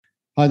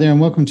Hi there,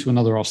 and welcome to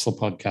another Osler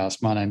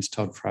podcast. My name's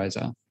Todd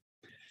Fraser.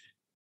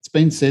 It's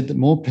been said that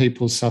more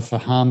people suffer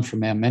harm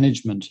from our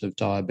management of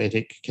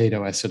diabetic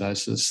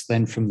ketoacidosis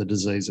than from the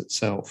disease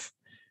itself.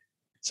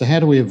 So how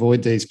do we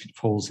avoid these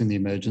pitfalls in the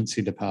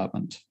emergency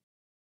department?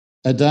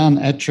 Adan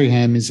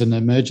Atriham is an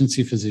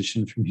emergency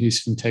physician from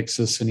Houston,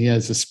 Texas, and he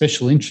has a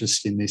special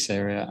interest in this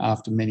area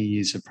after many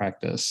years of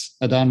practice.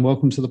 Adan,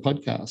 welcome to the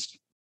podcast.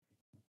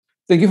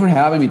 Thank you for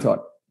having me, Todd.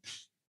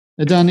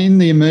 Adan, in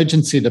the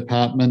emergency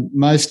department,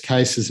 most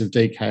cases of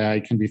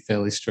DKA can be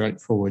fairly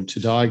straightforward to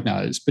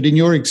diagnose. But in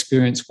your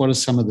experience, what are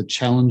some of the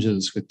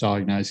challenges with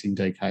diagnosing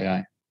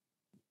DKA?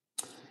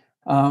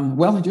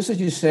 Well, just as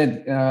you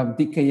said,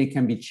 DKA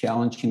can be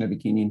challenging in the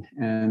beginning.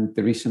 And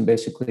the reason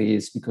basically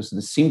is because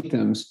the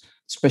symptoms,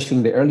 especially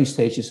in the early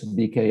stages of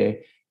DKA,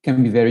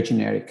 can be very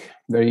generic,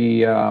 very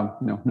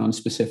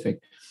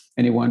non-specific.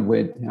 Anyone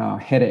with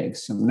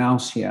headaches, some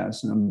nausea,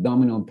 some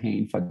abdominal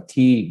pain,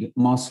 fatigue,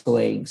 muscle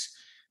aches.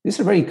 These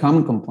are very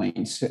common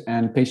complaints,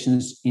 and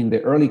patients in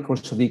the early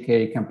course of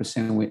DKA can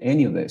present with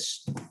any of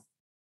this.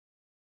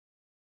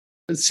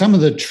 Some of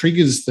the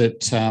triggers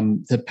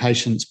that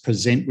patients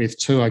present with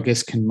too, I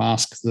guess, can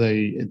mask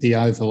the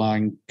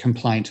overlying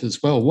complaint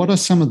as well. What are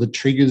some of the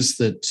triggers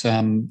that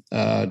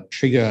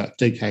trigger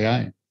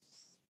DKA?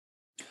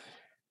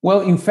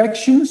 Well,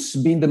 infections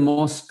being the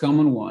most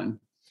common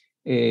one,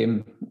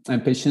 and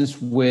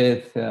patients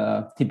with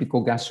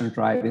typical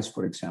gastroenteritis,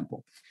 for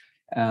example.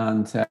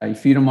 And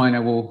if you don't mind, I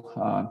will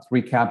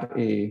recap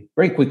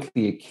very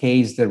quickly a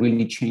case that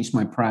really changed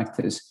my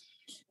practice.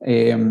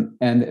 And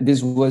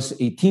this was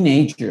a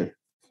teenager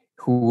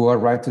who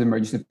arrived to the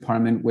emergency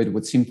department with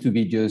what seemed to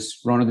be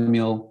just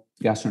run-of-the-mill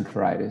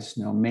gastroenteritis.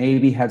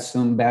 Maybe had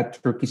some bad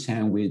turkey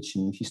sandwich,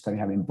 and he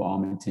started having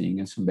vomiting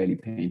and some belly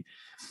pain.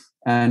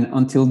 And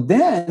until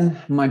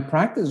then, my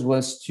practice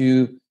was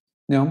to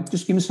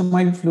just give him some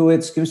IV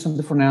fluids, give him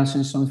some for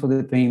nausea, some for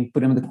the pain,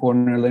 put him in the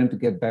corner, let him to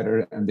get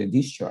better, and then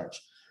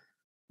discharge.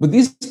 But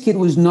this kid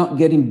was not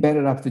getting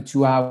better after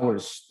 2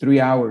 hours,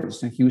 3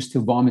 hours, and he was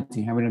still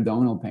vomiting, having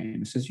abdominal pain.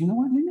 He says, you know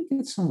what, let me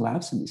get some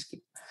labs in this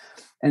kid.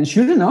 And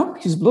sure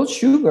enough, his blood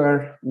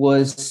sugar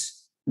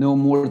was no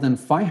more than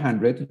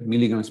 500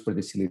 milligrams per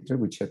deciliter,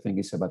 which I think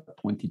is about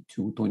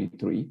 22,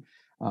 23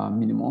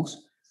 millimoles.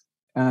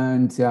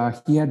 And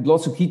he had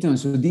lots of ketones.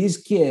 So this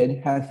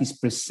kid had his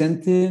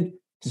presenting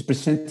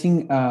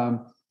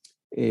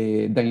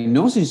a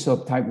diagnosis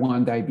of type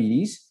 1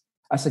 diabetes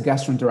as a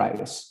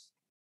gastroenteritis.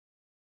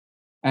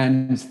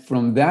 And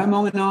from that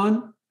moment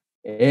on,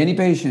 any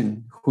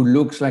patient who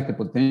looks like a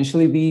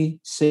potentially be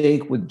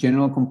sick with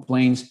general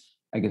complaints,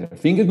 I get a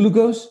finger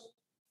glucose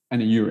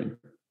and a urine.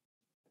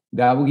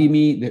 That will give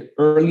me the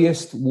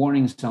earliest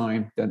warning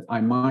sign that I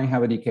might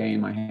have a DKA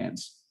in my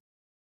hands.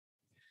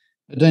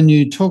 Then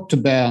you talked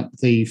about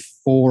the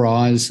 4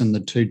 I's and the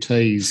 2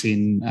 T's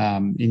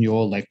in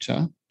your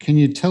lecture. Can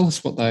you tell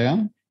us what they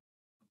are?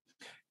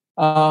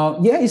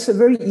 It's a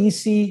very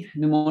easy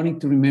mnemonic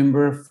to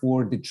remember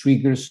for the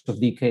triggers of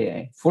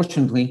DKA.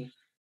 Fortunately,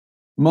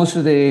 most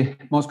of the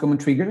most common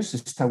triggers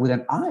start with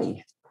an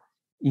I,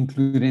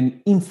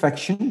 including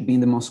infection being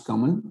the most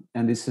common.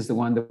 And this is the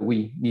one that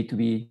we need to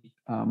be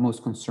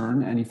most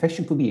concerned. And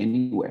infection could be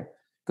anywhere.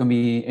 It can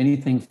be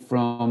anything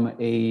from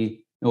a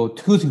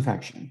tooth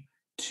infection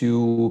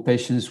to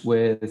patients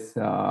with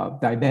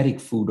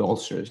diabetic food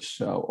ulcers,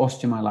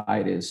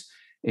 osteomyelitis,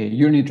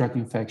 urinary tract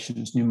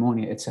infections,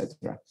 pneumonia,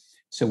 etc.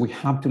 So we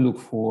have to look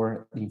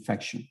for the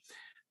infection.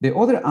 The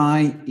other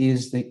I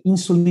is the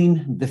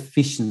insulin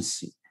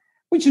deficiency,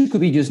 which could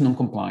be just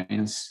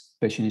non-compliance.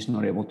 Patient is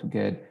not able to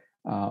get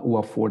or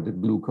afford the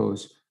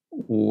glucose,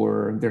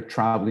 or they're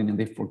traveling and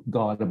they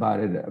forgot about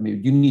it. I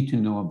mean, you need to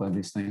know about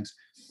these things.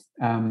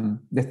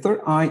 The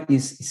third I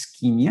is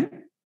ischemia,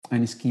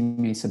 and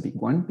ischemia is a big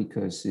one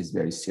because it's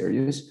very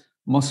serious.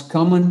 Most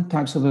common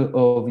types of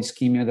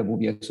ischemia that will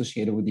be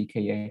associated with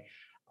DKA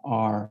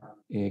are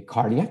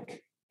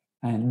cardiac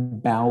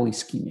and bowel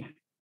ischemia.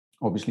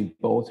 Obviously,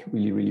 both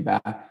really, really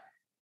bad.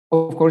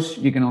 Of course,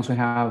 you can also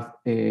have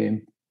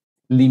limb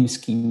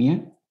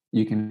ischemia.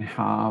 You can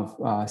have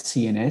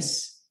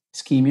CNS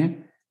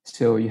ischemia.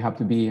 So you have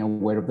to be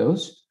aware of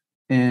those.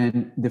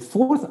 And the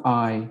fourth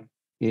I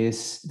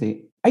is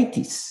the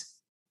itis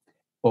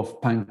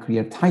of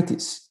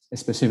pancreatitis,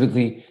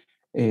 specifically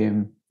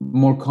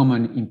more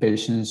common in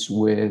patients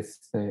with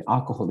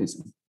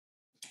alcoholism.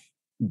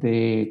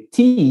 The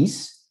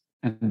T's,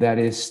 and that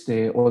is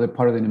the other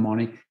part of the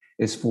mnemonic,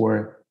 is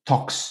for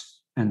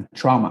tox and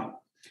trauma.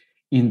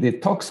 In the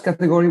tox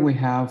category, we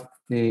have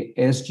the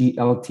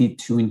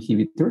SGLT2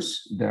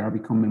 inhibitors that are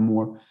becoming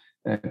more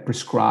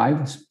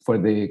prescribed for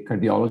the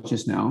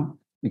cardiologists now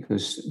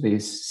because they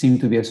seem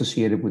to be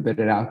associated with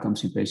better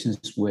outcomes in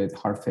patients with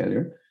heart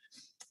failure.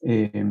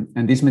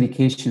 And these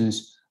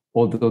medications,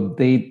 although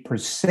they per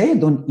se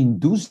don't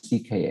induce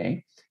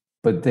DKA,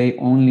 but they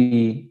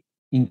only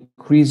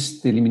increase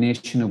the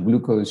elimination of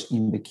glucose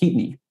in the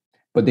kidney,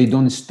 but they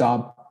don't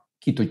stop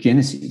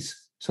ketogenesis.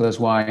 So that's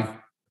why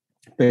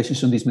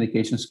patients on these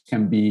medications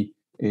can be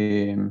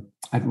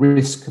at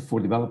risk for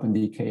developing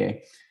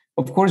DKA.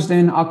 Of course,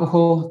 then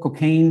alcohol,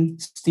 cocaine,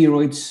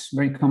 steroids,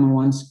 very common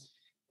ones.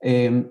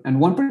 And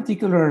one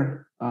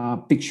particular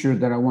picture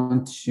that I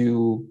want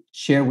to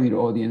share with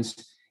your audience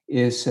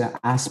is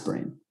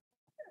aspirin.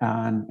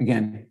 And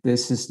again,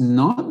 this is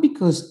not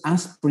because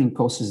aspirin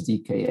causes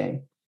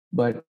DKA,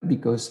 but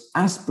because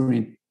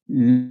aspirin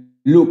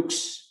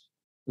looks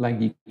like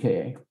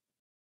DKA.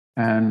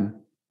 And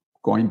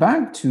going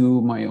back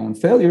to my own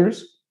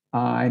failures,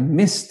 I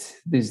missed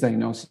this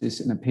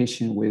diagnosis in a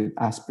patient with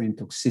aspirin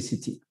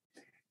toxicity.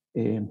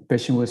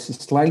 Patient was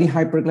slightly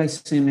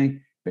hyperglycemic.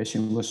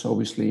 Patient was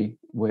obviously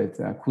with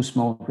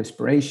Kussmaul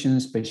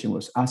respirations. Patient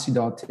was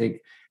acidotic.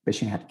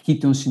 Patient had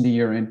ketones in the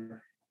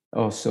urine.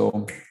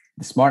 So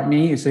the smart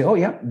me is say, oh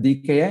yeah,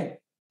 DKA.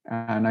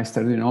 And I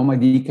started doing all my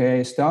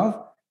DKA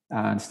stuff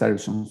and started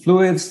some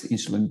fluids,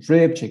 insulin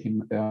drip,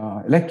 checking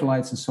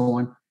electrolytes and so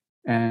on.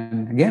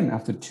 And again,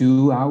 after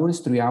 2 hours,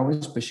 3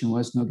 hours, patient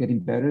was not getting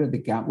better. The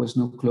gap was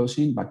not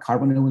closing.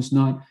 Bicarbonate was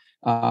not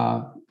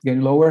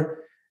getting lower.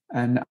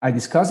 And I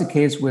discussed the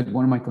case with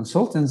one of my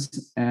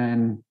consultants,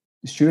 and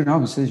sure enough,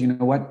 he says, you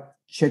know what,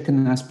 check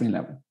an aspirin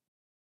level.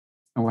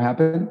 And what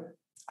happened?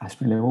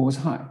 Aspirin level was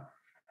high.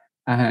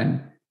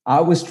 And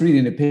I was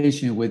treating a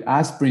patient with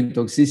aspirin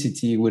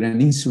toxicity with an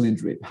insulin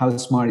drip. How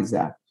smart is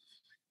that?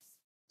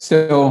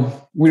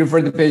 So we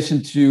referred the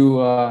patient to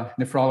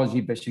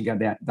nephrology. Patient got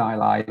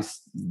dialyzed,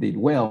 did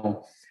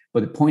well.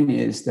 But the point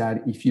is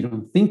that if you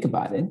don't think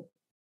about it,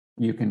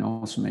 you can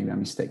also make that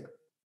mistake.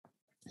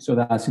 So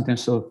that's in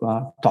terms of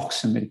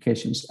toxin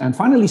medications. And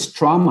finally, is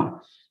trauma.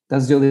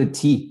 That's the other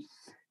T.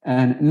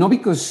 And not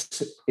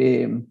because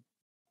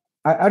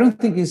I don't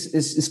think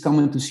it's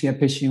common to see a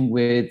patient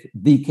with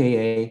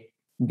DKA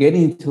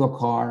getting into a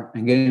car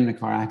and getting in a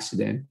car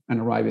accident and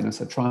arriving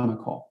as a trauma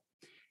call.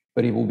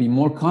 But it will be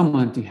more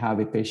common to have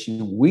a patient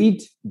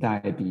with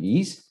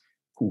diabetes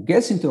who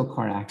gets into a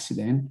car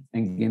accident,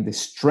 and again, the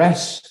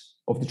stress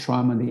of the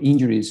trauma and the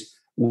injuries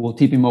will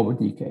tip him over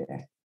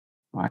DKA.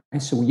 Right?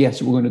 So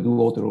yes, we're going to do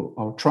all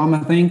our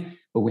trauma thing,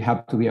 but we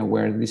have to be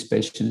aware that these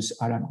patients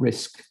are at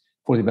risk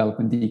for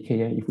developing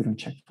DKA if we don't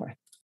check for it.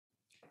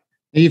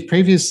 You've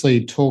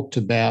previously talked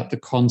about the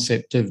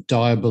concept of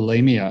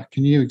diabulimia.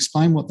 Can you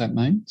explain what that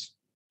means?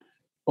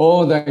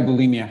 Oh,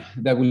 diabulimia.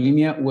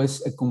 Diabulimia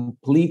was a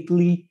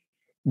completely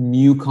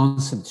new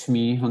concept to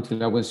me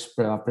until I was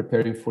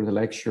preparing for the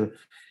lecture.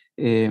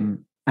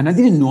 And I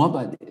didn't know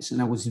about this.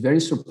 And I was very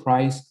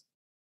surprised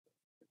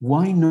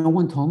why no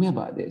one told me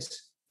about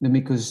this.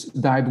 Because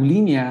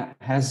diabulimia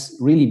has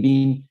really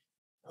been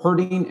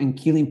hurting and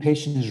killing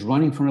patients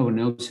right in front of our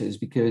noses.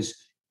 Because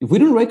if we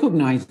don't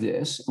recognize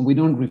this and we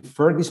don't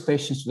refer these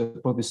patients to the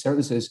appropriate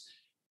services,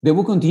 they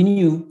will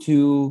continue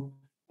to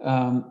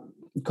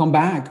come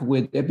back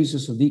with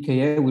episodes of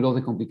DKA with all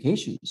the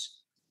complications,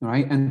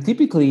 right? And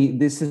typically,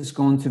 this is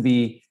going to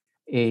be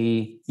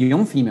a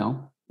young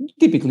female,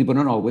 typically, but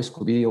not always,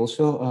 could be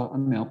also a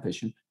male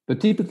patient, but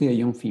typically a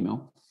young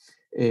female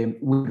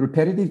with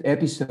repetitive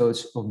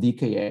episodes of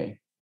DKA.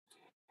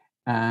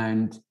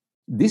 And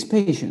these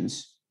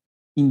patients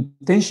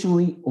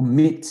intentionally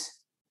omit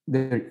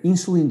their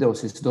insulin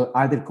doses to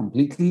either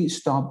completely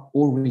stop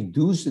or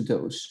reduce the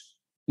dose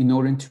in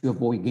order to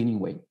avoid gaining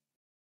weight.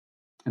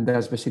 And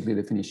that's basically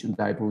the definition,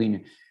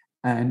 diabulimia.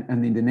 And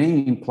in the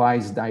name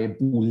implies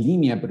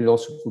diabulimia, but it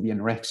also could be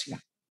anorexia.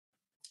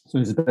 So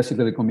it's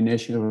basically the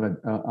combination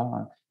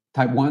of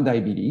type 1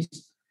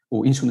 diabetes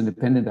or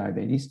insulin-dependent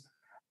diabetes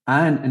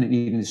and an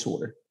eating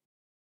disorder,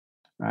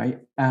 right?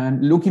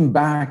 And looking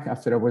back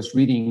after I was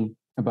reading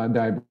about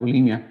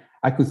diabulimia,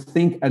 I could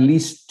think at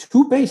least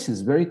 2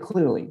 patients very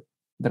clearly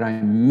that I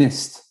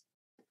missed.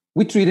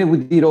 We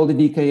did all the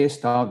DKA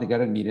stuff, they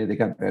got admitted, they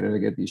got better, they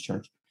got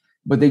discharged.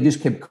 But they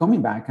just kept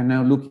coming back. And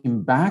now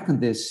looking back on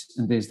this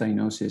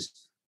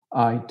diagnosis,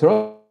 I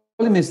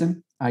totally missed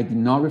them. I did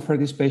not refer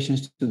these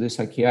patients to the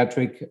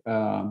psychiatric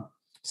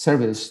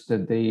service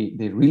that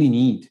they really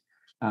need.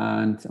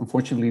 And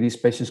unfortunately, these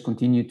patients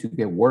continue to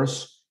get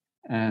worse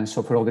and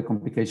suffer all the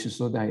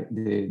complications of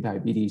the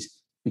diabetes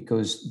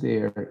because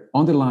their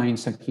underlying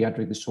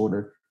psychiatric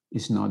disorder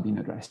is not being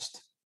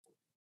addressed.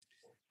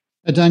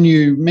 Adan,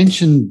 you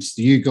mentioned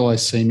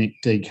euglycemic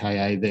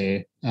DKA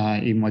there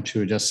in what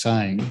you were just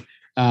saying,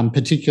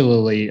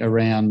 particularly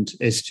around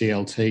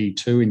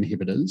SGLT2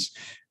 inhibitors.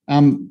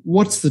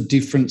 What's the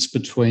difference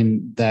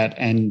between that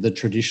and the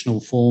traditional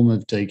form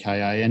of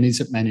DKA, and is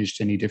it managed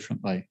any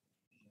differently?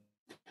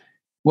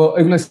 Well,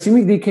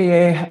 euglycemic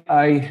DKA,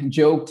 I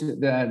joked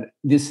that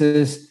this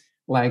is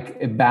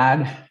like a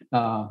bad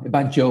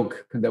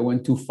joke that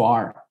went too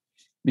far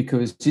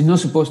because it's not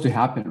supposed to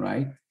happen,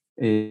 right?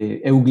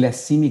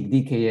 Euglycemic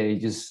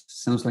DKA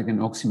just sounds like an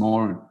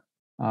oxymoron,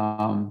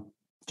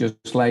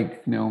 just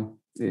like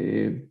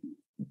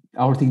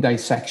aortic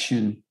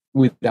dissection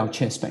without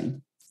chest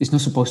pain. It's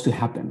not supposed to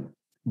happen,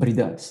 but it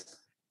does.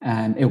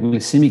 And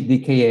euglycemic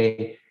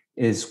DKA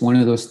is one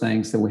of those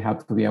things that we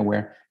have to be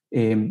aware.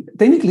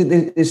 Technically,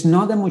 it's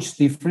not that much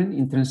different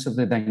in terms of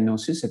the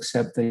diagnosis,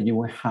 except that you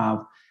will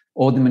have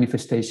all the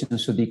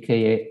manifestations of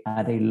DKA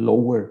at a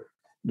lower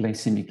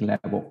glycemic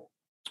level.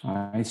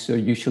 So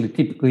usually,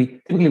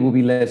 typically will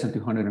be less than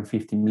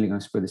 250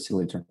 milligrams per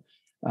deciliter.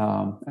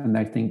 And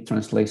I think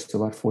translates to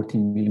about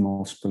 14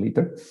 millimoles per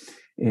liter.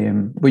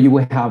 But you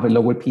will have a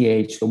lower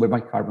pH, lower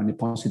bicarbonate,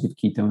 positive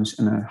ketones,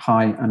 and a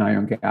high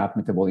anion gap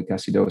metabolic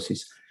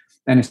acidosis.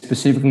 And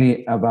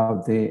specifically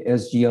about the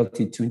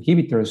SGLT2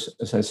 inhibitors,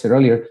 as I said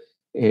earlier,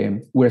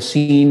 we're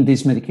seeing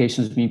these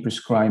medications being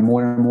prescribed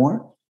more and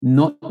more,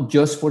 not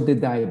just for the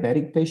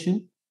diabetic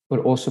patient,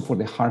 but also for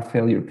the heart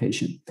failure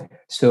patient.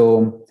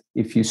 So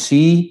if you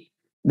see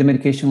the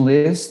medication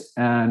list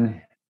and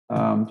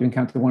you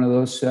encounter one of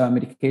those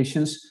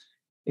medications,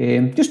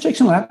 just check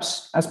some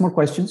labs, ask more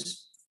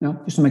questions,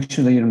 just to make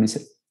sure that you don't miss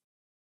it.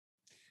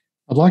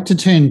 I'd like to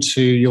turn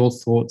to your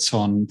thoughts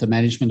on the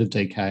management of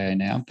DKA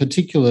now,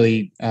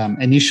 particularly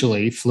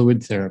initially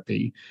fluid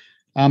therapy.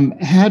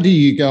 How do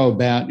you go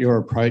about your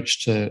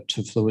approach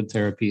to fluid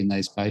therapy in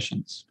these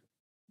patients?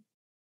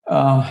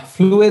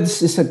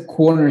 Fluids is a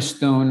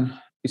cornerstone,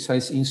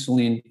 besides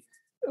insulin,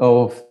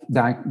 of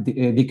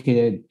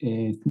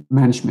DKA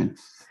management.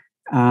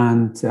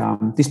 And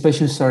these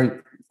patients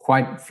are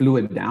quite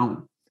fluid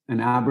down. An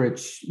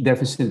average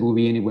deficit will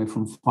be anywhere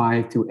from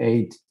 5 to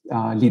 8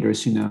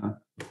 liters in a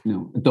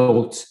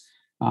adult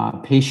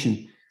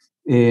patient.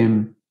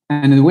 And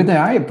the way that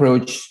I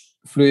approach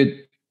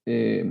fluid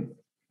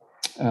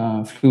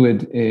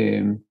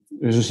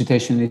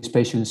resuscitation in these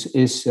patients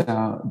is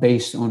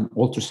based on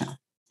ultrasound.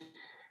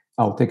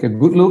 I'll take a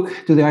good look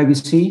to the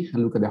IVC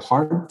and look at the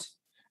heart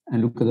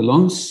and look at the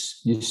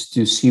lungs just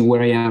to see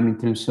where I am in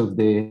terms of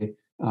the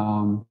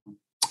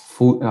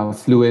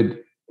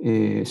fluid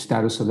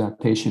status of that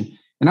patient.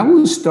 And I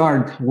will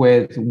start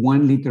with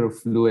 1 liter of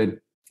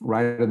fluid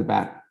right at the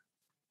bat.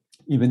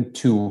 Even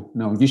 2,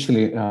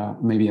 usually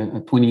maybe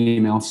a 20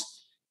 mLs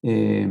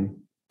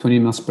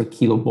per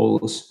kilo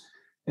bolus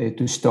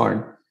to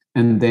start,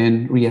 and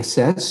then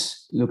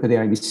reassess, look at the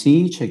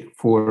IVC, check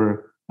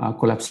for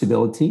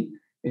collapsibility.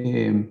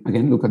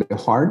 Again, look at the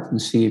heart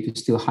and see if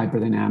it's still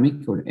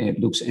hyperdynamic or it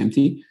looks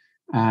empty,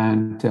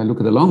 and look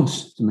at the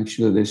lungs to make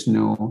sure that there's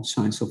no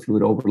signs of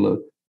fluid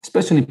overload,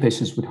 especially in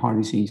patients with heart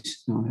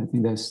disease. I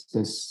think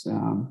that's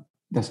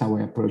how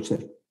I approach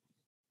it.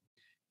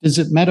 Does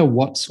it matter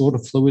what sort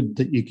of fluid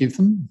that you give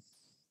them?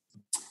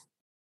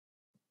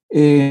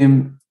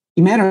 It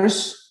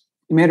matters.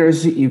 It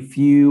matters if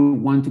you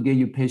want to get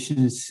your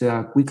patients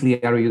quickly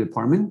out of your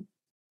department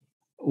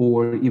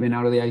or even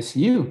out of the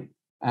ICU.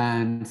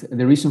 And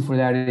the reason for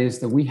that is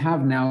that we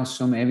have now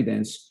some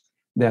evidence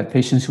that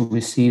patients who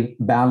receive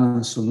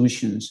balanced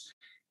solutions,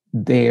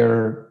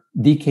 their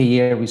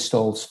DKA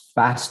resolves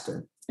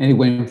faster,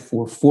 anywhere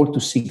for 4 to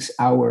 6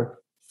 hours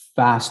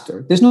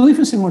faster. There's no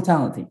difference in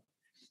mortality.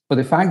 But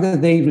the fact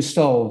that they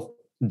resolve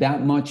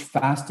that much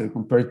faster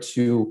compared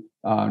to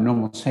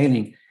normal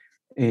saline,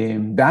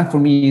 that for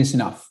me is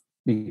enough.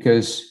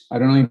 Because I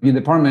don't know if your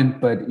department,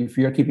 but if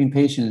you're keeping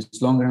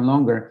patients longer and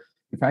longer,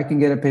 if I can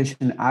get a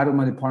patient out of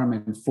my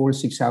department 4 to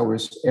 6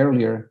 hours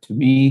earlier, to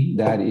me,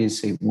 that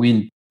is a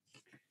win.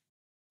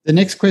 The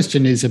next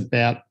question is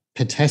about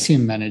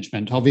potassium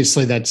management.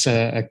 Obviously, that's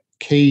a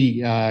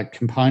key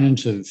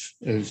component of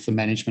the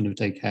management of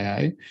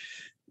DKA.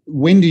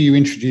 When do you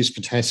introduce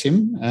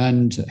potassium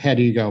and how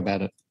do you go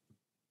about it?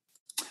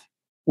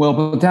 Well,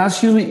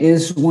 potassium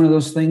is one of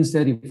those things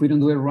that if we don't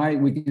do it right,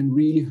 we can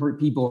really hurt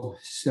people.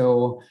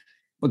 So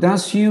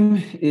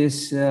potassium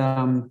is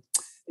my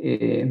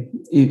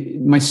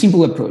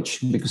simple approach,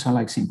 because I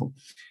like simple.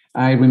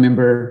 I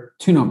remember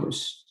 2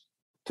 numbers,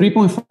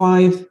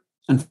 3.5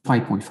 and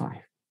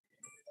 5.5.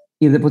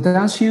 If the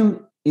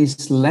potassium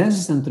is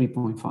less than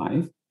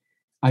 3.5,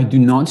 I do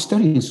not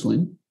start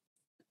insulin.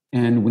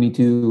 And we need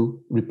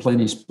to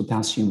replenish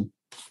potassium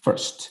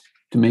first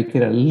to make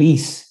it at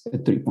least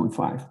at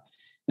 3.5.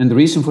 And the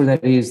reason for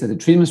that is that the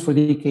treatments for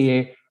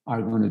DKA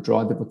are going to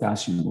draw the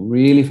potassium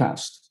really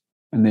fast.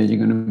 And then you're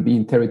going to be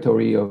in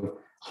territory of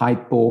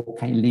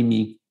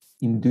hypokalemic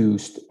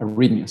induced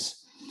arrhythmias.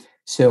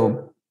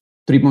 So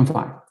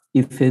 3.5.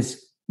 If it's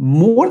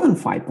more than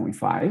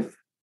 5.5,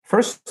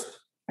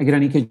 first I get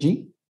an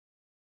EKG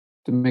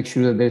to make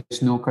sure that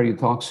there's no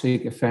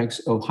cardiotoxic effects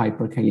of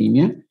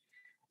hyperkalemia.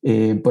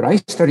 But I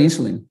start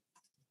insulin.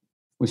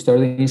 We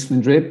start the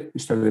insulin drip, we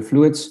start the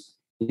fluids,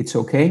 it's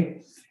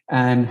okay.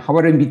 And how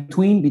about in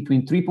between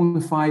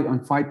 3.5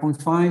 and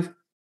 5.5,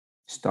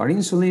 start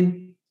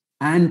insulin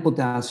and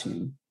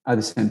potassium at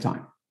the same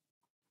time.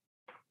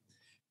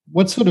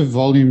 What sort of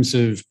volumes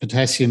of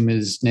potassium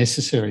is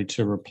necessary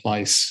to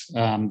replace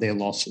their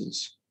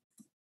losses?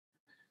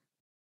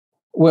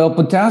 Well,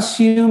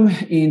 potassium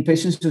in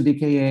patients with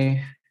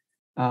DKA,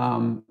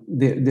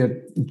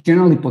 they're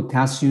generally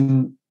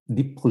potassium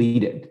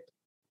depleted,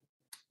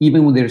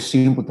 even when their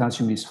serum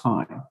potassium is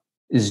high,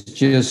 is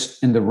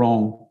just in the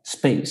wrong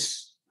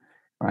space,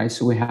 right?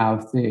 So we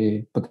have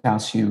the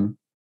potassium,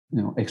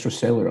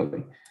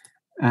 extracellularly,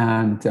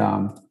 and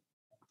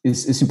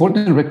it's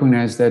important to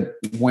recognize that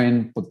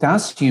when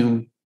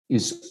potassium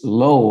is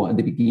low at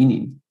the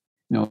beginning,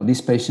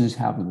 these patients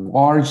have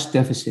large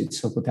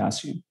deficits of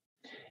potassium,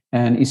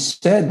 And it's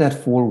said that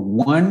for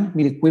 1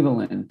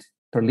 milliequivalent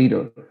per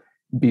liter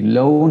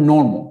below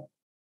normal,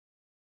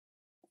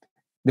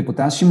 the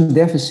potassium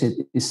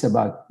deficit is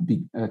about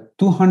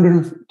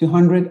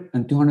 200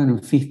 and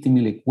 250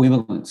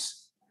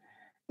 milliequivalents.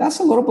 That's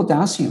a lot of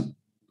potassium,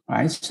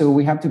 right? So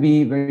we have to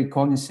be very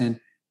cognizant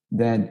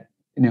that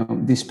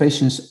these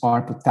patients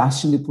are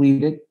potassium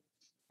depleted,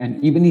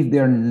 and even if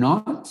they're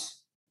not,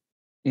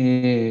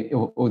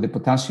 or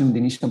the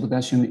initial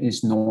potassium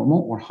is normal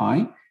or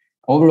high,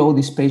 overall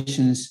these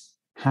patients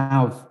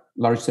have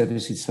large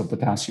deficits of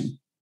potassium.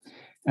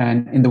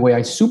 And in the way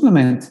I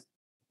supplement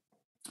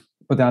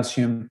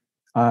potassium,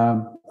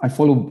 I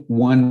follow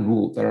one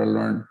rule that I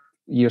learned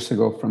years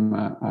ago from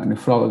a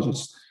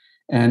nephrologist,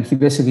 and he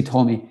basically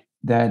told me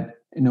that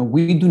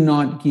we do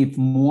not give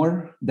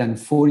more than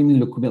 40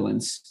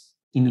 milliequivalents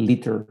in a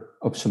liter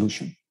of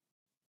solution.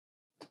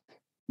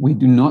 We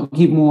do not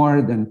give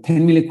more than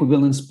 10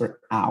 milliequivalents per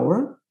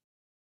hour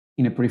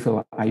in a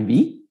peripheral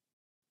IV,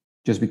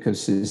 just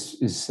because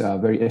it's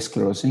very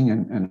esclerosing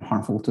and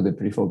harmful to the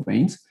peripheral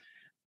veins.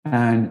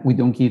 And we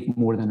don't give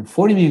more than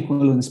 40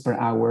 milliequivalents per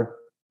hour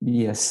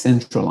via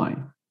central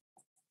line.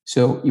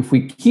 So if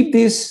we keep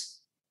this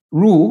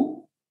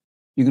rule,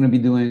 you're going to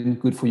be doing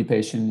good for your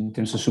patient in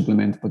terms of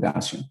supplement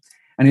potassium.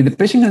 And if the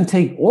patient can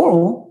take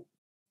oral,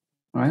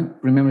 right?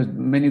 Remember,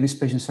 many of these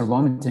patients are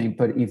vomiting,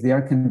 but if they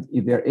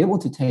are able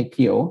to take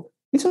PO,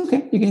 it's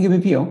okay. You can give a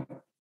PO.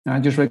 I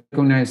just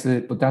recognize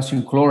that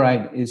potassium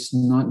chloride is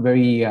not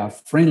very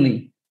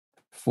friendly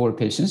for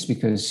patients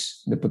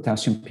because the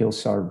potassium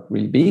pills are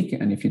really big.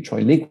 And if you try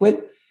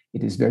liquid,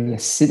 it is very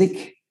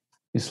acidic.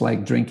 It's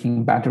like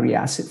drinking battery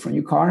acid from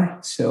your car.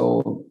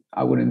 So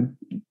I wouldn't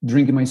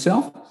drink it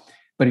myself.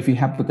 But if you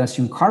have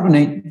potassium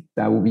carbonate,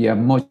 that will be a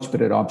much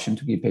better option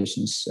to give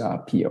patients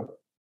PO.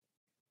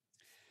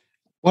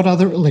 What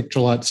other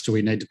electrolytes do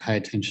we need to pay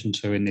attention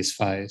to in this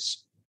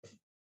phase?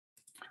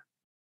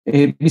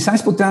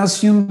 Besides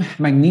potassium,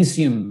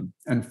 magnesium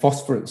and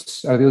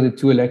phosphorus are the other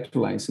two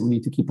electrolytes that we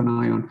need to keep an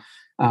eye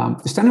on.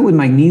 Starting with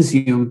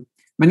magnesium,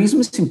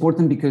 magnesium is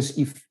important because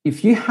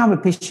if you have a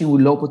patient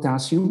with low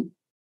potassium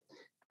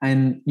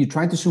and you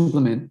try to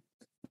supplement,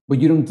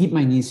 but you don't give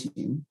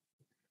magnesium,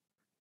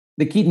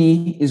 the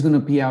kidney is going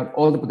to pee out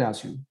all the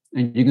potassium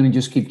and you're going to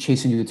just keep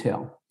chasing your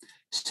tail.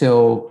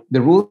 So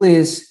the rule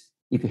is,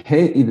 if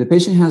the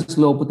patient has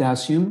low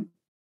potassium,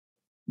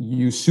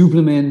 you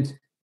supplement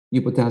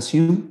your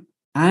potassium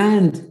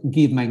and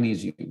give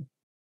magnesium.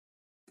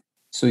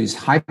 So it's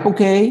hypo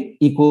K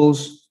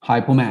equals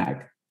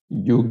hypomag.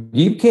 You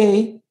give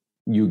K,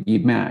 you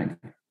give mag.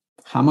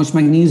 How much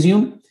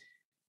magnesium?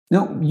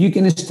 No, you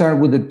can start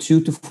with a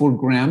 2 to 4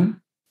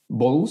 gram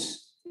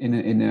bolus in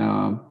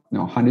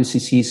 100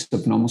 cc's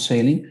of normal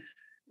saline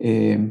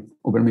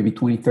over maybe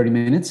 20, 30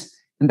 minutes.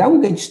 And that will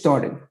get you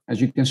started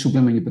as you can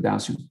supplement your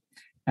potassium.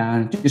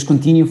 And just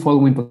continue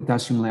following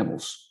potassium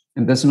levels.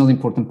 And that's another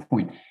important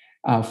point.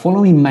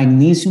 Following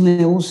magnesium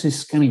levels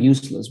is kind of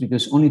useless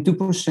because only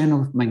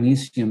 2% of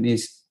magnesium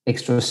is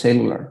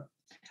extracellular.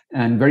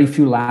 And very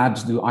few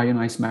labs do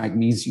ionized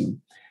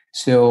magnesium.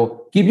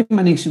 So keep your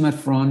magnesium at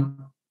front,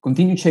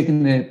 continue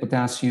checking the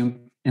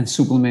potassium, and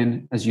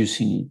supplement as you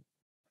see need.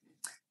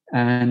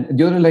 And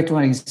the other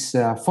electrolyte is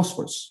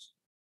phosphorus.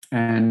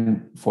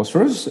 And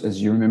phosphorus, as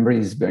you remember,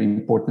 is very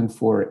important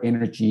for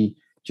energy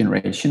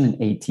generation and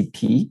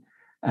ATP.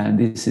 And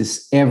this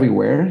is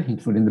everywhere,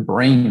 including the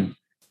brain.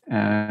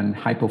 And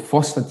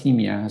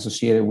hypophosphatemia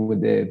associated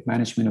with the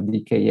management of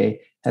DKA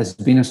has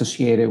been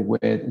associated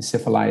with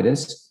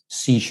encephalitis,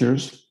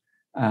 seizures,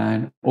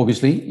 and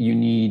obviously you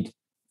need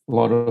a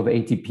lot of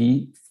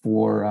ATP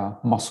for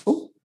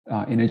muscle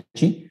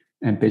energy.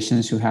 And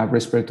patients who have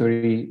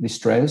respiratory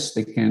distress,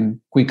 they can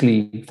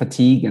quickly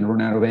fatigue and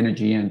run out of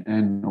energy,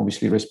 and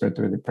obviously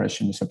respiratory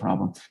depression is a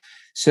problem.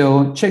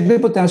 So check the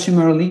potassium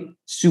early,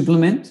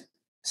 supplement,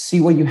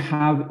 see what you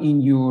have in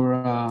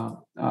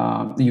your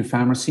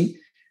pharmacy.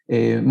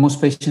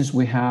 Most patients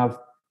we have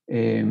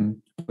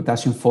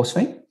potassium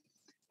phosphate.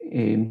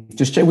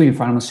 Just check with your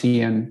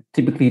pharmacy, and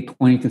typically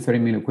 20 to 30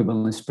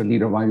 milliequivalents per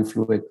liter of IV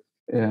fluid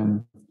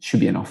should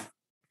be enough.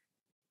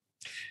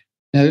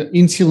 Now,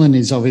 insulin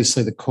is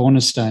obviously the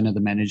cornerstone of the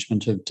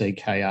management of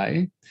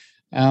DKA.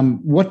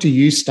 What do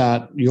you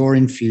start your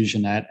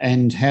infusion at,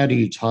 and how do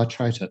you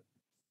titrate it?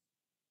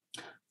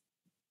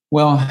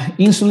 Well,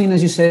 insulin,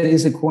 as you said,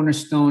 is a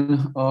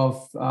cornerstone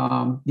of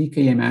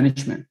DKA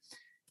management.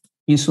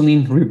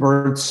 Insulin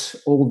reverts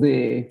all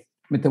the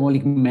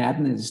metabolic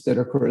madness that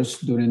occurs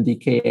during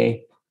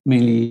DKA,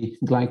 mainly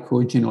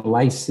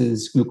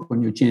glycogenolysis,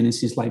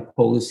 gluconeogenesis,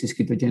 lipolysis,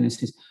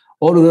 ketogenesis.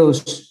 All of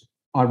those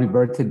are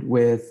reverted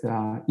with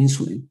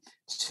insulin.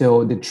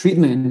 So the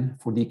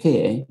treatment for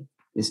DKA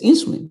is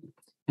insulin.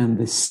 And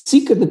the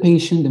sicker the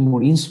patient, the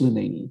more insulin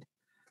they need.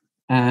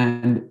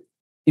 And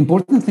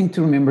important thing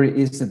to remember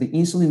is that the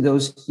insulin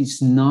dose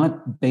is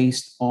not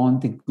based on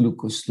the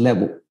glucose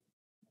level.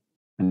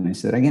 And I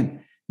said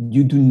again,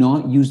 you do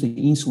not use the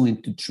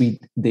insulin to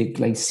treat the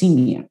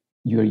glycemia.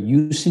 You are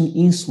using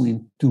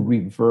insulin to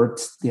revert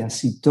the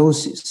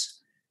acidosis.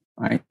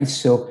 right?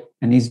 So,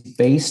 and it's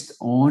based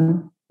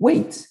on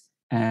weight.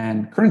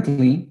 And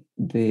currently,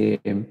 the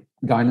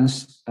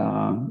guidelines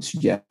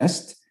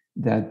suggest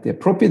that the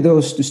appropriate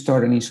dose to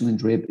start an insulin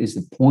drip is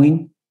the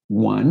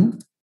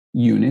 0.1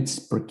 units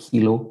per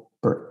kilo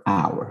per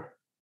hour.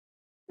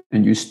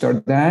 And you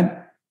start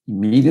that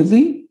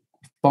immediately,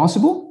 if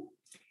possible.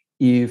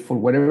 If for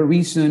whatever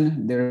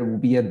reason there will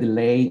be a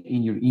delay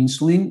in your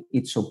insulin,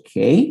 it's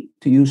okay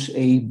to use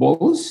a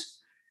bolus,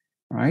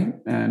 right?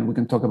 And we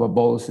can talk about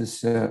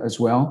boluses as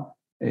well,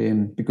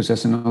 because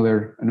that's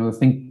another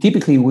thing.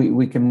 Typically,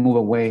 we can move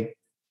away.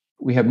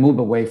 We have moved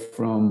away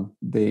from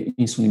the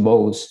insulin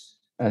bolus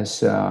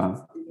as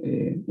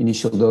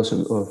initial dose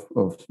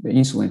of the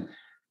insulin.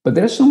 But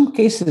there are some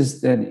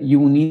cases that you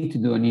will need to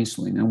do an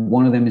insulin. And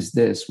one of them is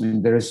this,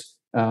 when there's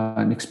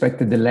an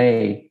expected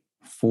delay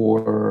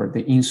for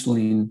the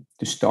insulin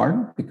to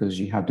start because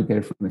you have to get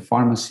it from the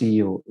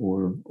pharmacy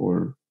or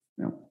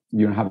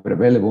you don't have it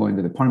available in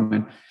the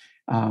department.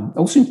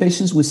 Also in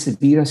patients with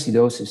severe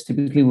acidosis,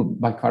 typically with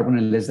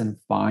bicarbonate less than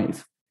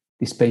 5,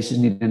 these patients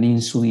need an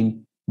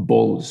insulin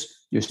bolus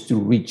just to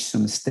reach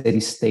some steady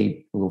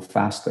state a little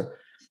faster.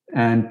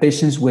 And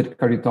patients with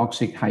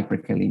cardiotoxic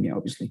hyperkalemia,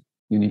 obviously,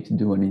 you need to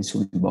do an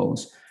insulin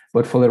bolus.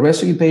 But for the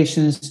rest of your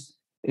patients,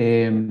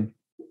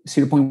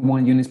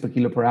 0.1 units per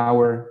kilo per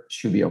hour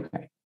should be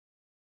okay.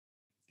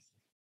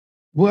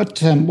 What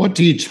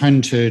do you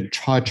tend to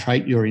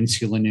titrate your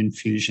insulin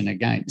infusion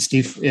against?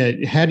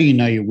 How do you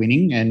know you're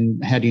winning,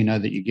 and how do you know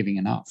that you're giving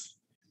enough?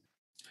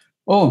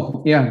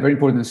 Oh, yeah, very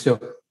important. So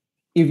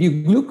if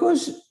your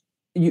glucose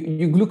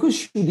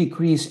should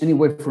decrease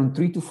anywhere from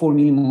 3 to 4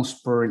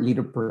 millimoles per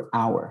liter per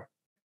hour.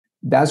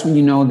 That's when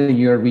you know that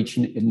you're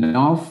reaching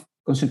enough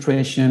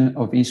concentration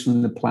of insulin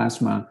in the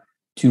plasma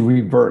to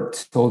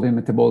revert all the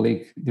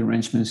metabolic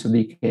derangements of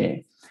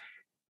DKA.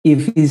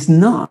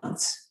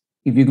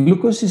 If your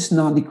glucose is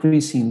not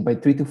decreasing by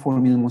 3 to 4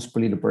 millimoles per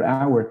liter per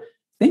hour,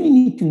 then you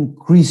need to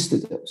increase the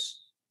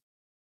dose,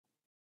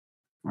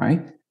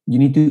 right? You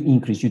need to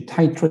increase, you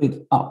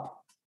titrate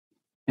up.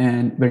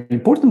 And very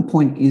important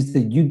point is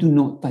that you do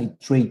not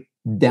titrate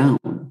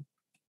down.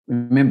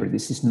 Remember,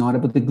 this is not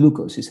about the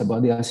glucose, it's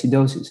about the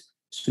acidosis.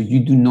 So you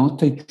do not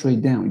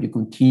titrate down. You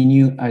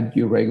continue at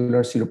your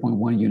regular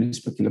 0.1 units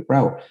per kilo per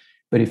hour.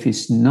 But if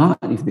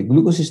the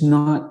glucose is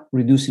not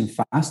reducing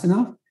fast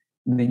enough,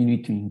 then you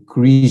need to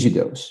increase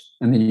your dose.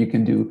 And then you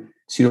can do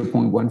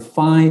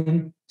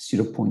 0.15,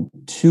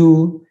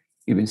 0.2,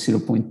 even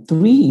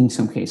 0.3 in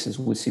some cases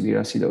with severe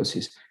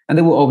acidosis. And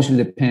that will obviously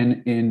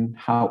depend on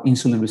how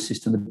insulin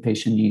resistant the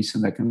patient is,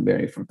 and that can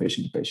vary from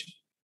patient to patient.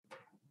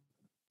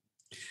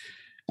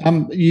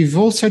 You've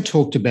also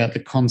talked about the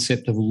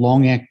concept of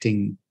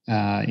long-acting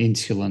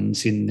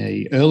insulins in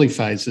the early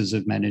phases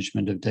of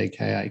management of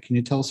DKA. Can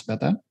you tell us about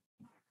that?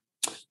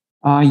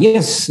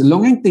 Yes,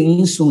 long-acting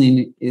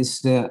insulin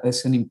is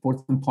an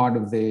important part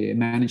of the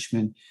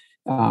management.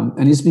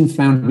 And it's been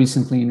found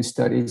recently in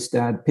studies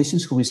that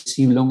patients who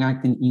receive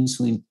long-acting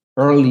insulin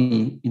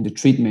early in the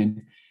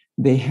treatment,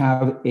 they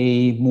have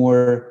a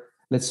more,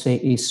 let's say,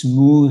 a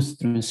smooth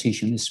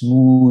transition, a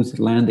smooth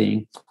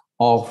landing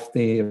of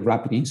the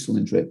rapid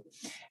insulin drip.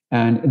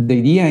 And the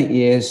idea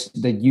is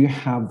that you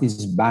have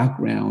this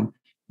background,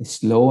 a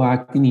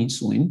slow-acting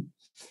insulin,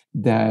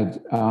 that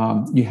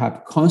you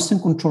have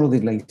constant control of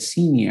the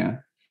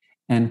glycemia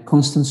and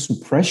constant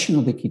suppression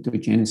of the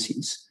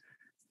ketogenesis.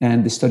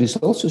 And the studies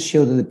also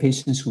show that the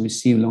patients who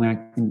receive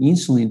long-acting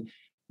insulin,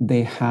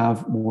 they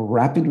have more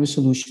rapid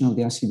resolution of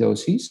the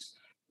acidosis.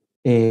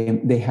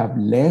 They have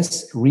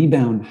less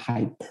rebound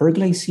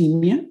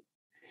hyperglycemia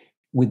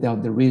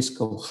without the risk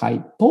of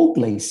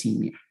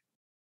hypoglycemia,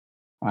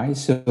 right?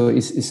 So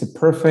it's a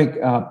perfect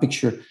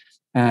picture.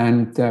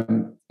 And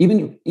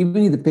even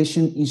if the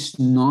patient is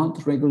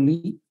not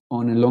regularly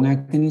on a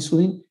long-acting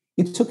insulin,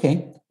 it's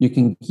okay. You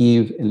can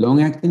give a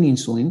long-acting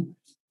insulin,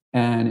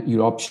 and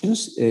your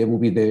options will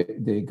be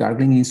the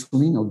gargling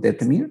insulin or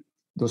Detamir.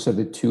 Those are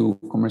the two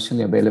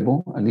commercially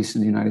available, at least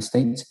in the United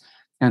States.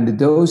 And the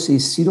dose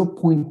is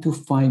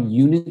 0.25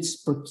 units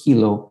per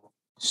kilo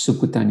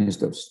subcutaneous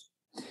dose.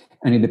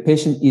 And if the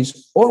patient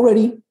is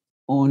already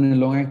on a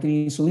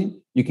long-acting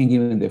insulin, you can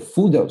give them the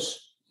full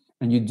dose.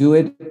 And you do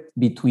it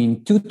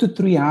between 2 to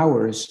 3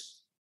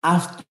 hours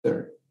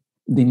after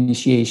the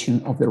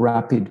initiation of the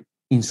rapid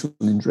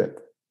insulin drip.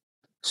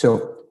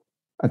 So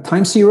at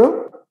time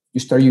 0, you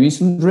start your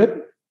insulin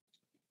drip.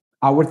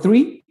 Hour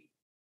 3,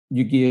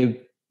 you give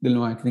the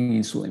long-acting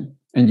insulin.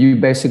 And you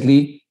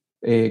basically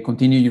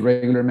continue your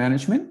regular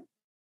management,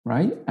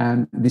 right?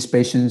 And these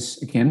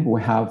patients, again,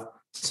 will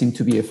seem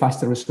to be a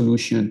faster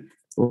resolution,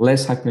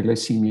 less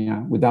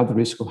hyperglycemia without the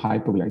risk of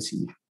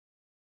hypoglycemia.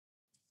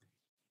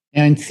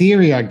 Now, in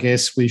theory, I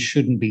guess we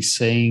shouldn't be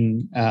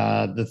seeing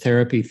the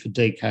therapy for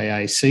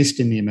DKA ceased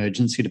in the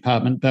emergency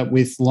department, but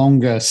with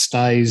longer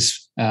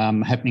stays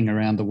happening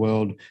around the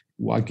world,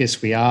 I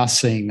guess we are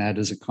seeing that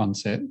as a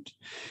concept.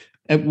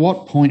 At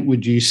what point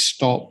would you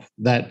stop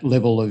that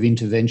level of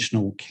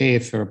interventional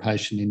care for a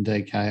patient in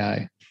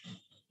DKA?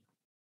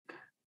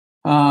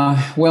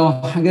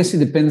 Well, I guess it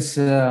depends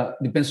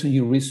on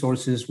your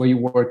resources, where you're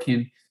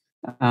working.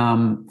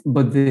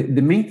 But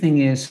the main thing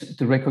is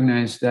to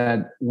recognize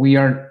that we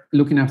are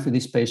looking after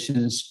these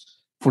patients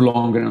for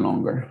longer and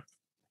longer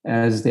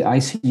as the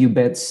ICU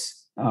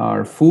beds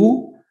are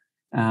full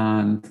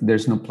and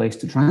there's no place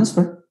to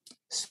transfer.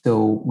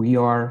 So we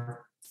are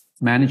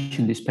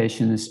managing these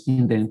patients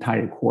in the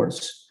entire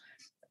course.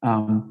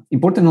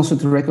 Important also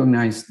to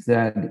recognize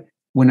that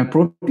when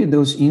appropriate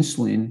dose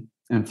insulin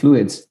and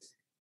fluids,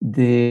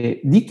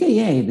 the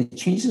DKA, the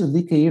changes of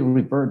DKA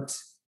revert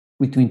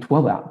between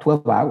 12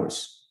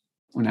 hours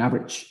on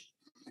average.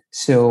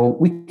 So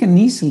we can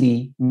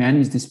easily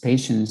manage these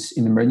patients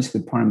in the emergency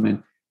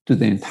department to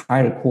the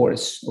entire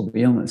course of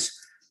the illness.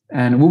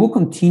 And we will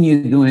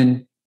continue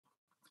doing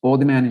all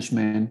the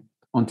management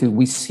until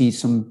we see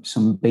some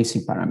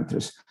basic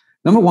parameters.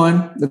 Number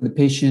one, that the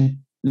patient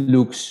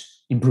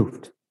looks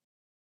improved.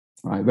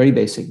 Right, very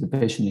basic. The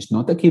patient is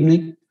not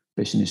tachypnic, the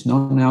patient is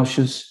not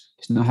nauseous,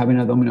 is not having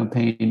abdominal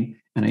pain,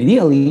 and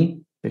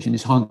ideally, the patient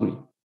is hungry.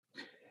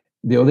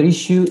 The other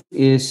issue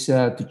is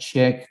to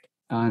check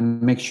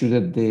and make sure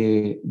that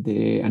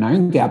the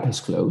anion gap has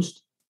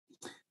closed.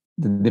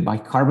 The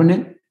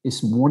bicarbonate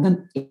is more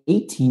than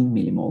 18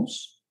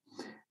 millimoles,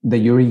 that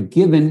you're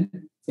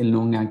given a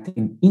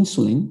long-acting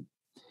insulin,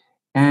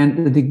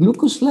 and the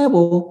glucose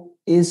level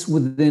is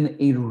within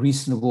a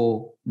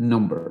reasonable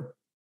number,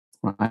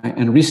 right?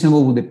 And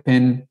reasonable will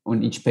depend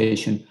on each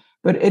patient,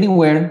 but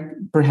anywhere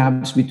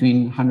perhaps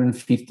between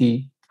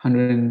 150,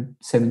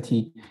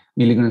 170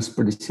 milligrams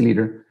per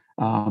deciliter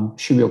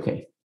should be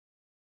okay.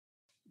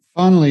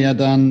 Finally,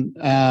 Adan,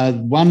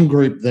 one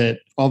group that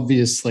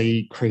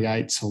obviously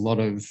creates a lot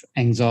of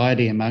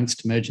anxiety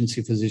amongst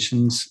emergency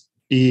physicians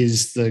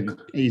is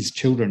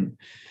children.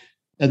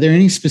 Are there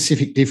any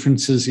specific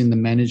differences in the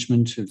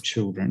management of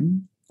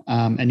children?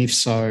 And if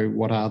so,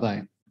 what are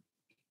they?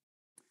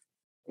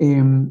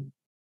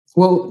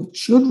 Well,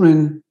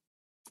 children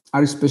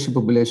are a special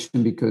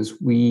population because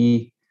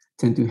we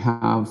tend to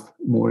have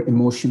more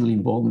emotional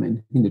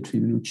involvement in the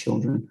treatment of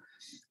children.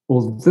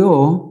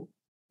 Although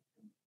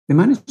the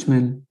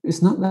management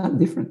is not that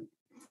different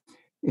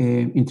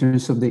in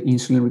terms of the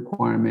insulin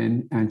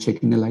requirement and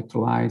checking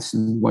electrolytes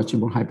and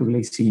watching for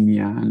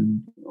hypoglycemia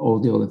and all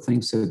the other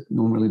things that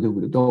normally do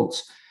with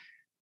adults.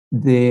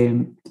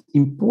 The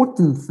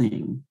important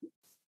thing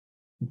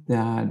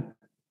that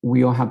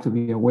we all have to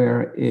be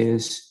aware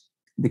is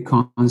the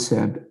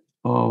concept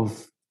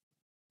of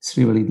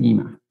cerebral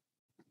edema.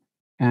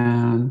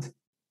 And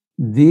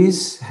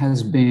this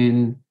has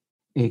been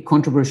a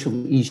controversial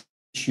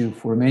issue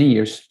for many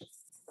years,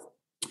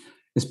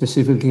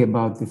 specifically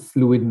about the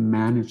fluid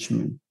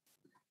management.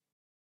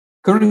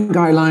 Current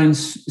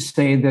guidelines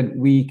say that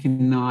we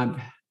cannot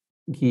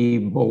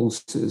give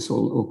boluses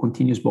or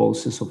continuous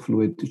boluses of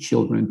fluid to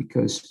children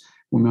because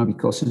we might be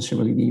causing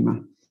cerebral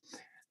edema.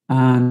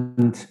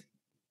 And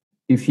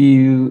if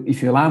you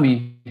allow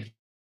me,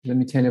 let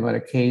me tell you about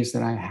a case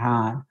that I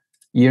had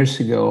years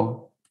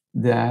ago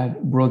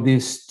that brought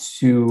this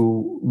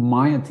to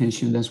my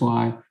attention. That's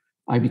why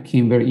I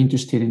became very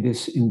interested in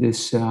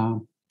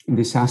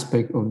this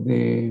aspect of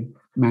the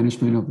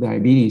management of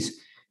diabetes.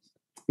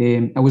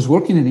 I was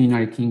working in the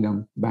United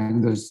Kingdom back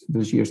in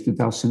those years,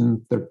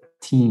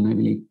 2013, I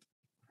believe.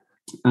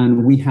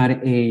 And we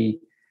had a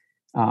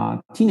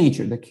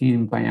teenager that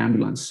came by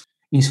ambulance,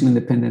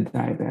 insulin-dependent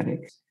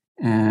diabetic.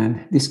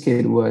 And this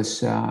kid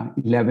was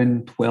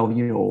 11,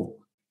 12-year-old,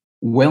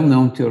 well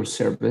known to our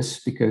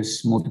service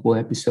because multiple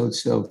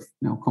episodes of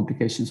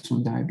complications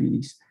from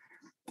diabetes.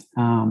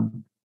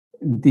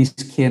 This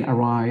kid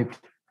arrived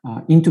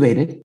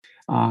intubated.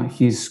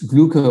 His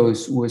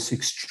glucose was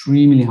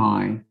extremely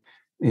high,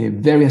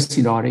 very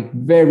acidotic,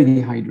 very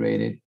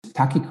dehydrated,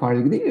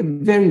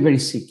 tachycardic, very, very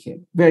sick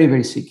kid, very,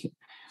 very sick kid.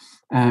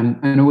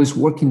 And I was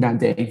working that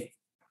day.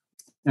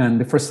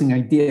 And the first thing I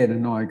did,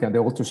 I got the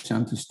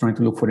ultrasound, just trying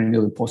to look for any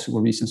other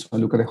possible reasons. So I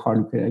look at the heart,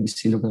 look at the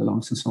IVC, look at the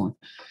lungs, and so on.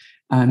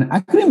 And I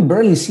couldn't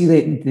barely see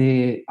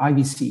the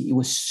IVC. It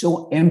was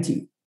so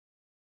empty.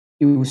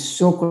 It was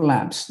so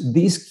collapsed.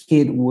 This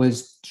kid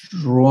was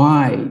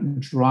dry.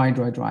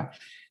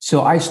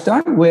 So I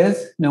started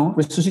with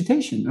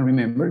resuscitation. I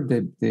remember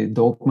the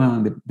dogma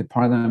and the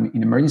paradigm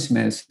in emergency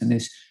medicine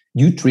is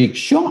you treat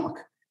shock.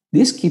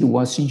 This kid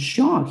was in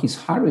shock. His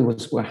heart rate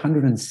was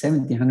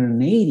 170,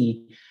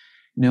 180,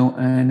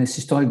 and a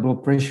systolic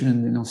blood pressure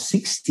in the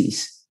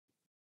 60s.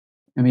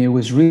 I mean, it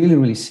was really,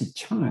 really sick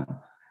child.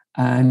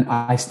 And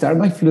I started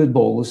my fluid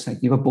bolus. I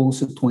give a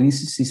bolus of 20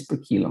 cc's per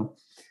kilo.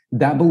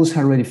 That bolus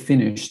had already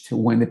finished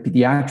when the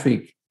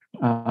pediatric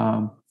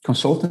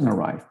consultant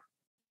arrived.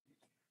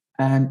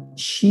 And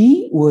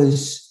she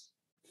was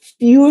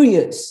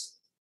furious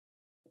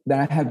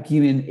that I have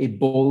given a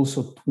bolus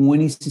of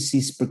 20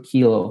 cc's per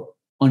kilo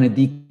on a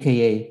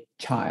DKA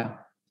child.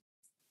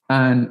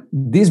 And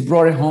this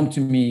brought it home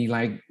to me,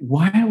 like,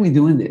 why are we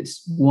doing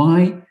this?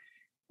 Why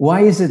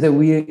is it that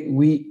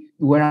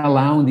we're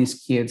allowing these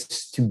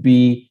kids to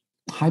be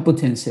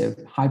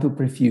hypotensive,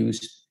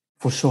 hyperperfused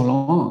for so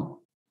long?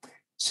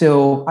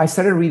 So I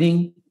started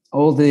reading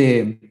all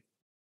the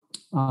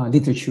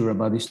literature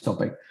about this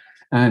topic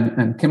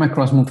and came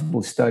across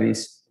multiple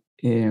studies,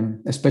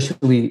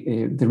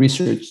 especially the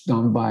research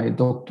done by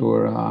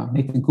Dr.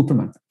 Nathan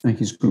Cooperman and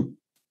his group.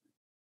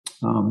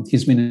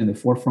 He's been in the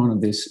forefront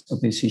of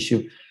this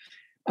issue.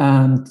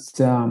 And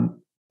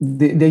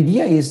the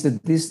idea is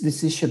that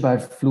this issue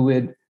about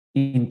fluid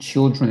in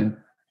children,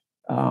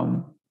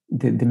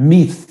 the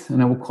myth,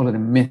 and I would call it a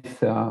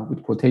myth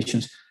with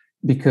quotations,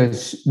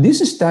 because this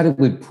started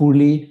with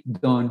poorly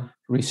done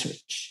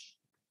research.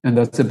 And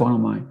that's the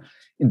bottom line.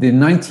 In the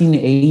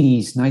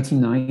 1980s,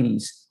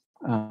 1990s,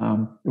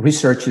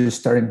 researchers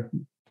started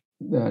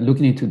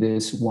looking into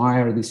this. Why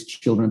are these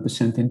children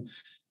presenting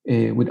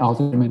with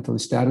altered mental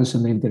status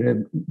and they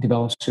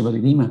develop cerebral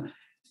edema?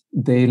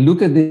 They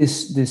look at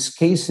these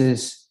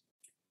cases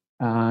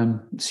and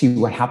see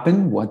what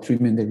happened, what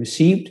treatment they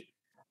received.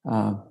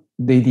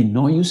 They did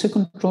not use a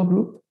control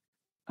group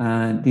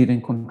and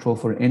didn't control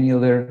for any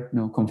other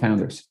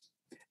confounders.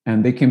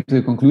 And they came to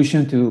the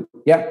conclusion to,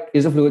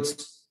 here's the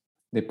fluids.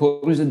 They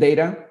published the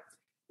data.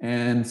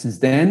 And since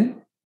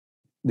then,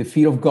 the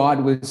fear of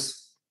God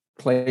was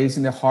placed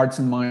in the hearts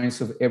and minds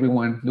of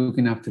everyone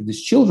looking after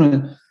these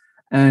children.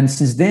 And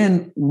since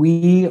then,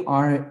 we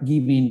are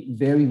giving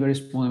very, very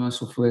small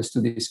amounts of fluids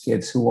to these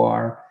kids who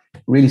are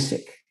really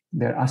sick.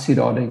 They're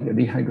acidotic, they're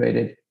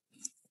dehydrated.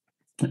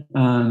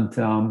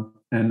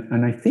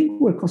 And I think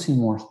we're causing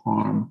more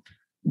harm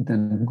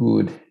than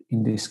good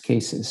in these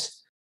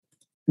cases.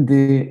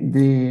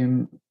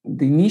 The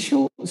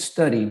initial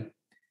study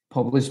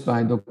published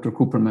by Dr.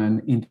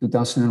 Cooperman in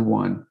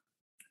 2001,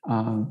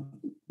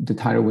 the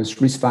title was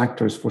Risk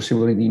Factors for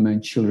Cerebral Edema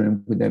in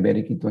Children with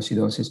Diabetic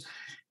Ketoacidosis.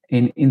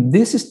 And in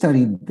this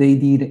study, they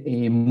did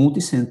a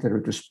multi-center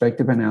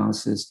retrospective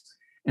analysis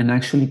and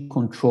actually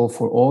control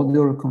for all the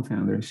other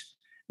confounders.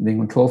 They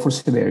control for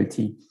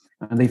severity.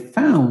 And they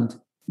found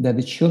that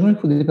the children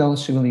who develop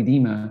cerebral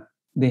edema,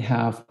 they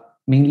have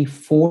mainly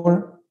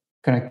 4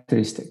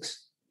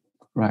 characteristics,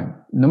 right?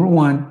 Number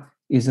one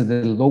is that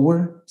the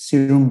lower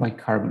serum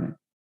bicarbonate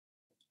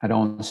at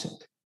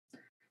onset.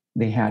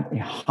 They had a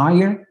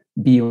higher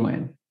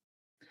BUN.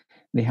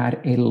 They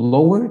had a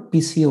lower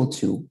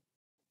PCO2.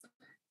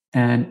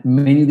 And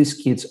many of these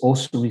kids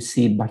also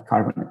received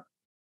bicarbonate.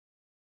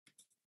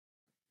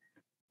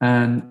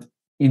 And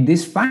in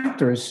these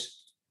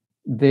factors,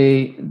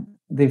 they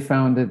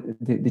found that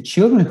the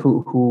children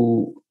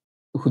who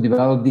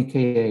developed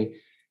DKA,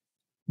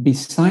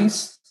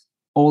 besides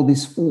all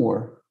these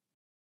 4,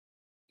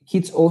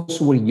 kids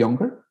also were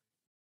younger,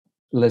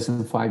 less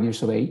than 5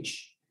 years of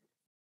age.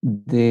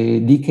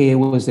 The DKA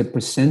was the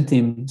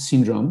presenting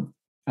syndrome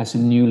as a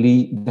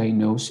newly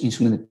diagnosed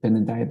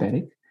insulin-dependent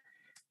diabetic.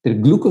 The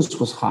glucose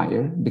was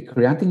higher, the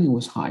creatinine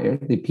was higher,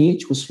 the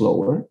pH was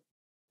lower.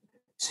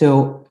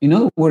 So, in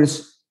other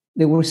words,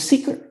 they were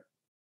sicker.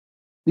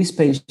 These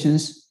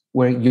patients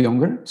were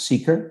younger,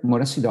 sicker, more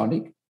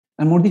acidotic,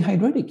 and more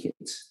dehydrated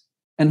kids.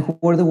 And who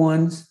were the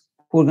ones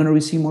who were going to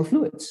receive more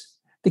fluids?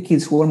 The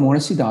kids who were more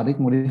acidotic,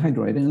 more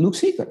dehydrated, and look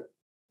sicker.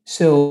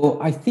 So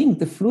I think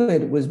the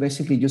fluid was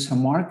basically just a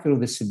marker of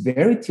the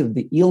severity of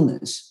the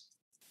illness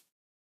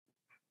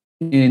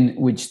in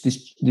which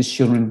these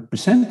children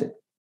presented.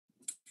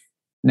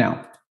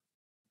 Now,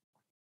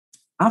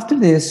 after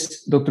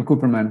this, Dr.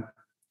 Cooperman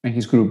and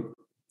his group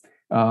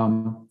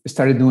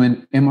started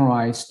doing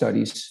MRI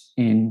studies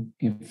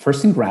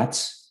first in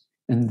rats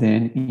and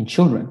then in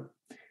children.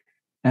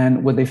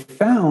 And what they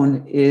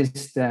found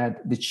is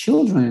that the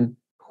children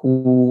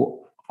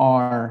who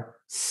are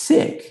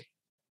sick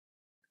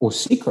or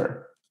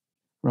sicker,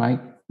 right,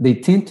 they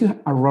tend to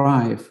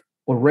arrive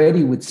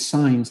already with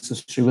signs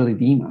of cerebral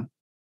edema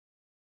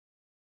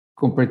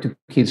compared to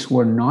kids who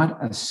are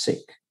not as sick.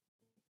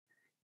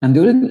 And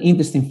the other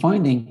interesting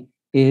finding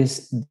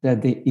is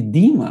that the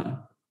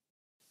edema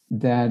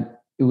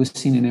that it was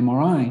seen in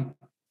MRI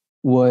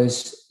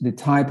was the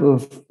type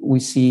of we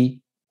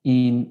see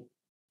in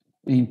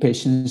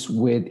patients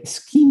with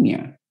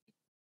ischemia.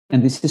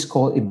 And this is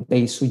called a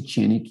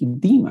vasogenic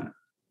edema,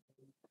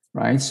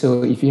 right?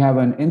 So if you have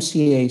an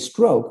MCA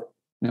stroke,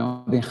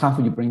 then half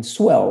of your brain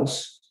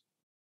swells.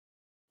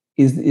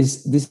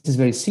 This is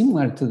very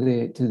similar to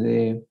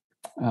the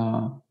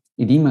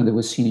edema that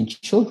was seen in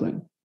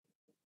children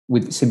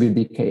with severe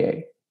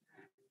DKA.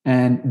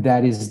 And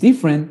that is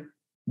different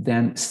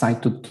than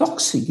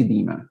cytotoxic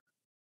edema.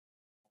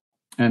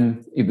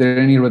 And if there are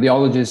any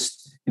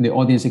radiologists in the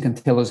audience, they can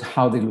tell us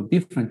how they look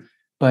different.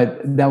 But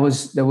that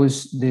was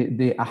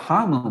the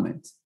aha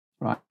moment,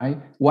 right?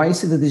 Why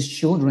is it that these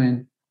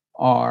children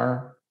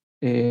are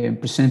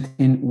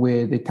presenting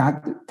with the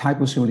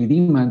type of cerebral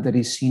edema that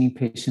is seen in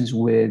patients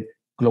with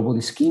global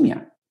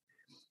ischemia?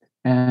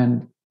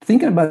 And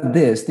thinking about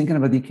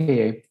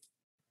DKA,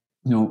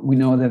 we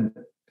know that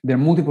there are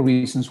multiple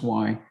reasons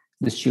why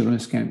these children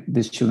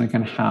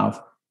can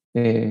have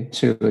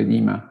cerebral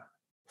edema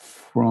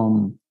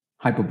from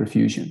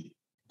hypoperfusion.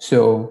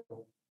 So,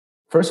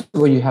 first of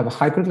all, you have a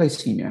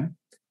hyperglycemia,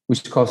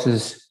 which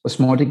causes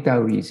osmotic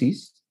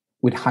diuresis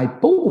with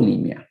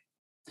hypovolemia.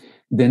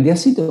 Then the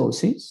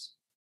acidosis,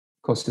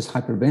 causes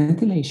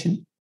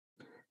hyperventilation,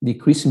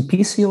 decrease in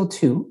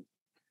PCO2,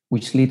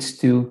 which leads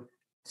to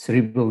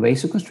cerebral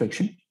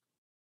vasoconstriction.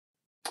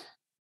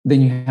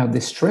 Then you have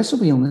the stress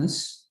of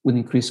illness with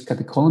increased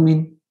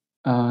catecholamine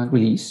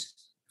release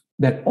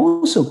that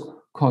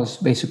also cause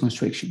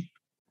vasoconstriction.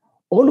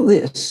 All of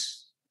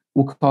this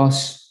will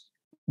cause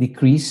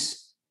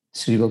decreased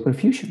cerebral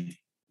perfusion.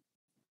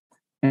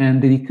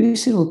 And the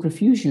decreased cerebral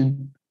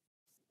perfusion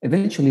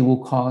eventually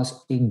will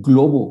cause a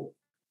global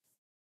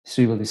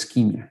cerebral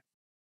ischemia.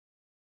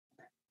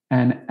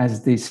 And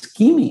as the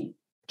ischemic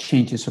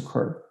changes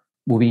occur,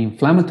 will be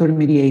inflammatory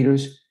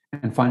mediators,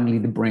 and finally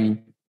the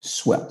brain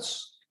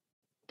swells.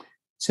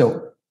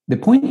 So the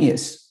point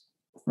is,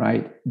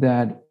 right,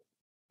 that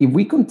if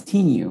we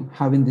continue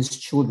having these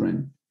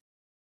children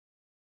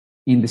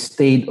in the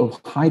state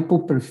of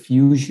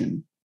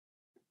hypoperfusion,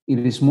 it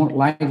is more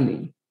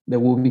likely that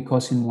we'll be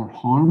causing more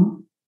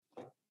harm,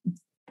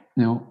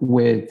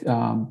 with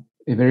a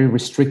very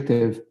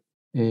restrictive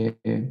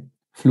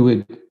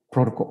fluid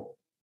protocol.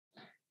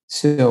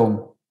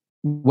 So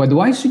what do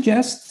I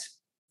suggest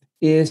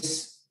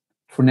is,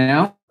 for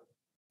now,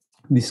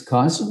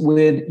 discuss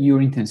with your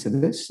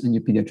intensivists and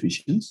your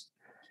pediatricians.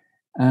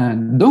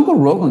 And don't go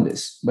rogue on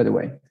this, by the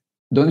way.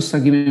 Don't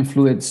start giving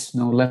fluids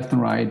left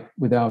and right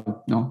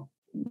without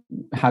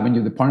having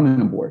your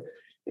department on board.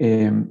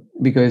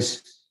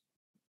 Because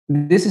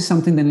this is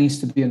something that needs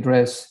to be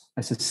addressed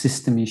as a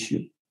system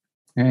issue.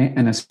 Okay?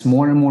 And as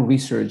more and more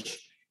research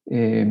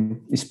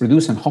is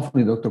produced, and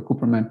hopefully Dr.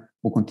 Cooperman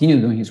will continue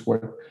doing his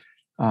work,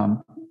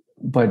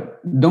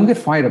 but don't get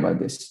fired about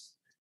this.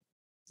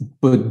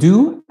 But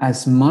do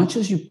as much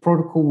as your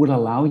protocol would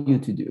allow you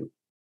to do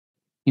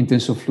in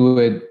terms of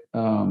fluid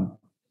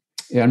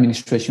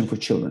administration for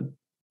children.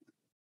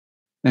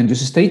 And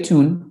just stay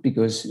tuned,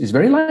 because it's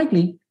very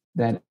likely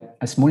that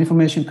as more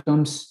information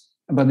comes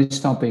about this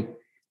topic,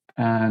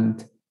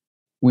 and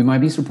we might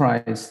be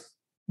surprised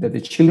that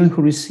the children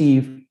who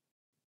receive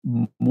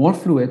more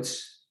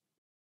fluids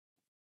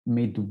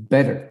may do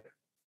better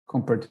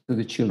compared to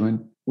the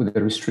children with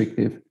a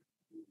restrictive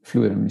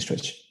fluid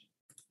administration.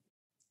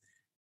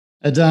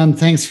 Adan,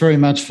 thanks very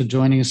much for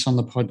joining us on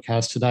the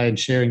podcast today and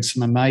sharing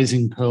some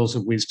amazing pearls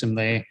of wisdom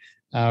there.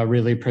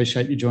 Really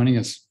appreciate you joining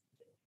us.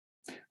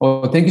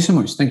 Oh, thank you so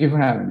much. Thank you for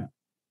having me.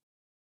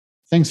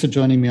 Thanks for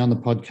joining me on the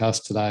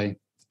podcast today.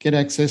 Get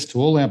access to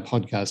all our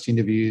podcast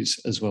interviews,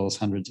 as well as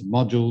hundreds of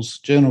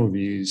modules, journal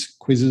reviews,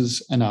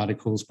 quizzes, and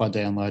articles by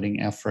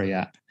downloading our free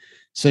app.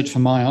 Search for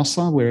My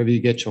OSLA wherever you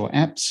get your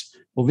apps,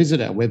 or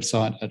visit our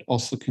website at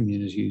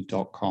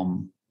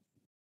oslarcommunity.com.